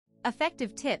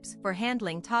Effective tips for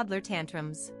handling toddler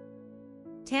tantrums.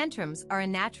 Tantrums are a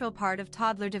natural part of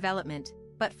toddler development,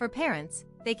 but for parents,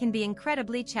 they can be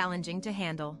incredibly challenging to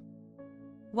handle.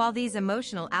 While these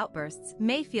emotional outbursts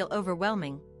may feel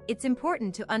overwhelming, it's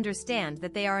important to understand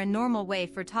that they are a normal way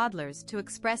for toddlers to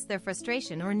express their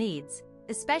frustration or needs,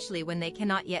 especially when they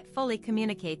cannot yet fully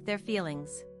communicate their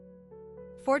feelings.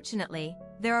 Fortunately,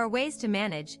 there are ways to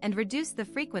manage and reduce the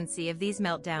frequency of these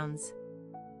meltdowns.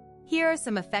 Here are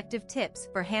some effective tips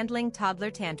for handling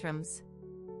toddler tantrums.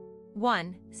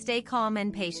 1. Stay calm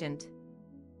and patient.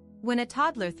 When a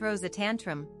toddler throws a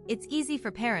tantrum, it's easy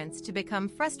for parents to become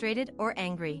frustrated or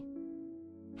angry.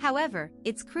 However,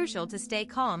 it's crucial to stay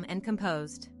calm and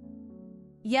composed.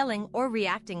 Yelling or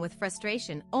reacting with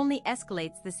frustration only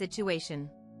escalates the situation.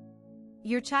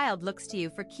 Your child looks to you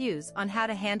for cues on how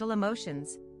to handle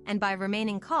emotions, and by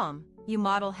remaining calm, you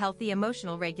model healthy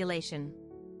emotional regulation.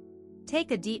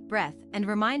 Take a deep breath and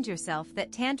remind yourself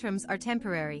that tantrums are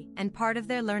temporary and part of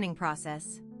their learning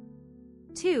process.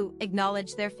 2.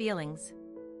 Acknowledge their feelings.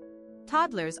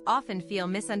 Toddlers often feel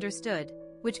misunderstood,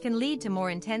 which can lead to more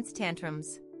intense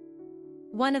tantrums.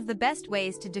 One of the best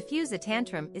ways to diffuse a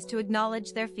tantrum is to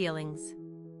acknowledge their feelings.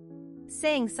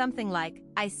 Saying something like,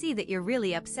 "I see that you're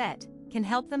really upset," can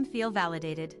help them feel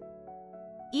validated.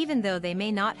 Even though they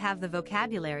may not have the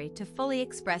vocabulary to fully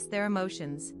express their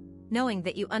emotions, knowing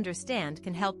that you understand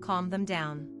can help calm them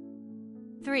down.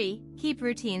 3. Keep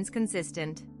routines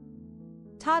consistent.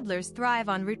 Toddlers thrive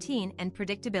on routine and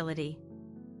predictability.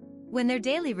 When their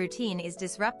daily routine is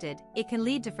disrupted, it can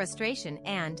lead to frustration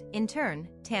and, in turn,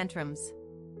 tantrums.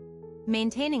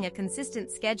 Maintaining a consistent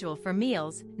schedule for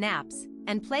meals, naps,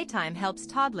 and playtime helps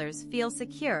toddlers feel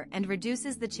secure and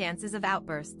reduces the chances of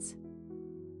outbursts.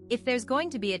 If there's going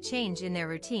to be a change in their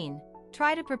routine,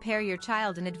 try to prepare your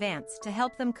child in advance to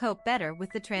help them cope better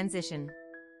with the transition.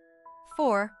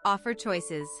 4. Offer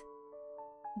choices.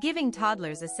 Giving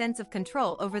toddlers a sense of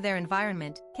control over their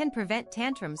environment can prevent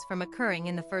tantrums from occurring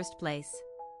in the first place.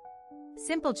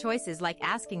 Simple choices like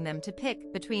asking them to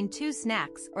pick between 2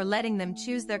 snacks or letting them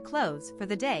choose their clothes for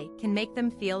the day can make them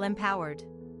feel empowered.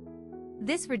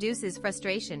 This reduces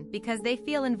frustration because they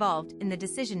feel involved in the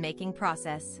decision-making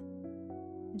process.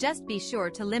 Just be sure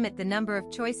to limit the number of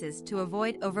choices to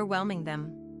avoid overwhelming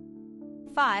them.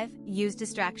 5. Use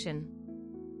distraction.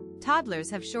 Toddlers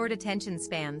have short attention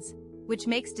spans, which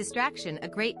makes distraction a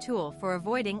great tool for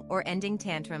avoiding or ending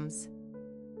tantrums.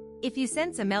 If you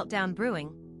sense a meltdown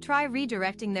brewing, try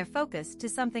redirecting their focus to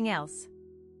something else.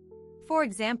 For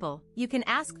example, you can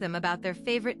ask them about their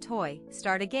favorite toy,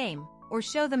 start a game, or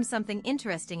show them something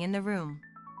interesting in the room.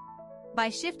 By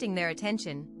shifting their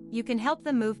attention, you can help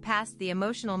them move past the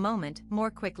emotional moment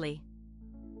more quickly.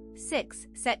 6.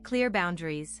 Set clear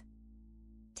boundaries.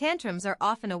 Tantrums are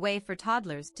often a way for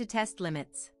toddlers to test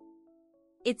limits.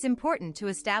 It's important to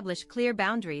establish clear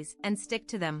boundaries and stick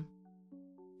to them.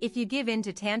 If you give in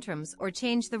to tantrums or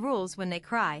change the rules when they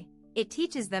cry, it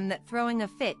teaches them that throwing a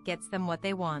fit gets them what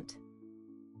they want.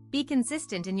 Be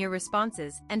consistent in your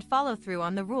responses and follow through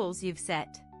on the rules you've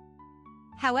set.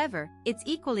 However, it's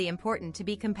equally important to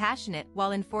be compassionate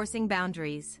while enforcing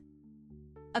boundaries.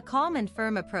 A calm and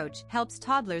firm approach helps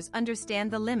toddlers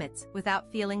understand the limits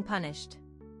without feeling punished.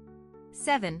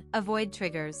 7. Avoid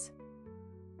triggers.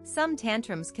 Some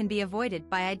tantrums can be avoided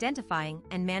by identifying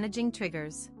and managing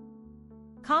triggers.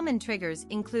 Common triggers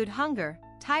include hunger,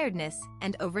 tiredness,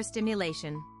 and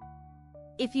overstimulation.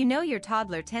 If you know your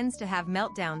toddler tends to have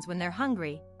meltdowns when they're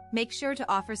hungry, make sure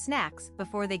to offer snacks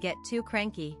before they get too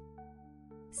cranky.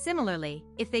 Similarly,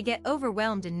 if they get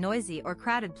overwhelmed in noisy or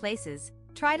crowded places,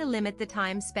 try to limit the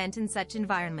time spent in such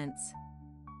environments.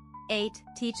 8.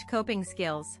 Teach coping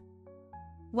skills.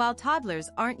 While toddlers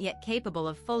aren't yet capable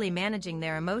of fully managing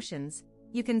their emotions,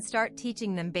 you can start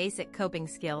teaching them basic coping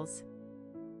skills.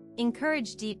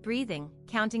 Encourage deep breathing,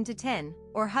 counting to 10,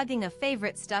 or hugging a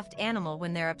favorite stuffed animal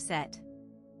when they're upset.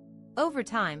 Over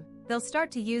time, they'll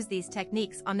start to use these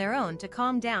techniques on their own to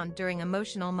calm down during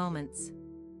emotional moments.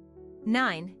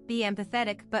 9. Be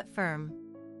empathetic but firm.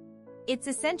 It's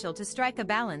essential to strike a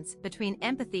balance between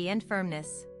empathy and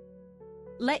firmness.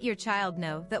 Let your child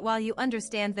know that while you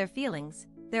understand their feelings,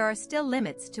 there are still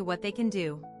limits to what they can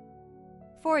do.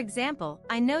 For example,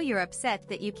 "I know you're upset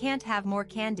that you can't have more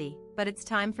candy, but it's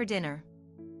time for dinner."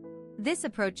 This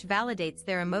approach validates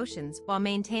their emotions while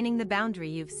maintaining the boundary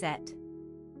you've set.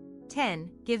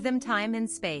 10. Give them time and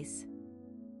space.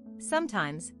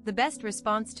 Sometimes, the best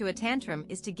response to a tantrum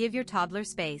is to give your toddler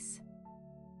space.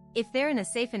 If they're in a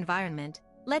safe environment,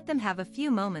 let them have a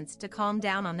few moments to calm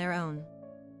down on their own.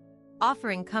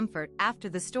 Offering comfort after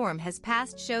the storm has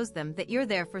passed shows them that you're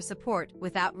there for support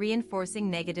without reinforcing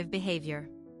negative behavior.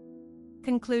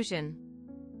 Conclusion.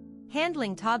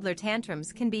 Handling toddler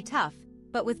tantrums can be tough,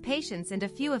 but with patience and a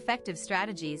few effective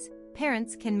strategies,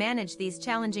 parents can manage these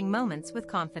challenging moments with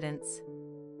confidence.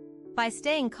 By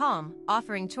staying calm,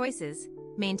 offering choices,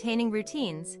 maintaining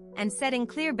routines, and setting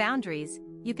clear boundaries,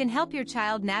 you can help your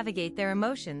child navigate their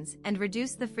emotions and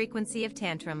reduce the frequency of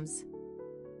tantrums.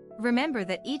 Remember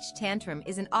that each tantrum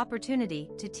is an opportunity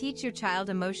to teach your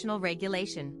child emotional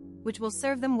regulation, which will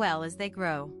serve them well as they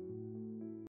grow.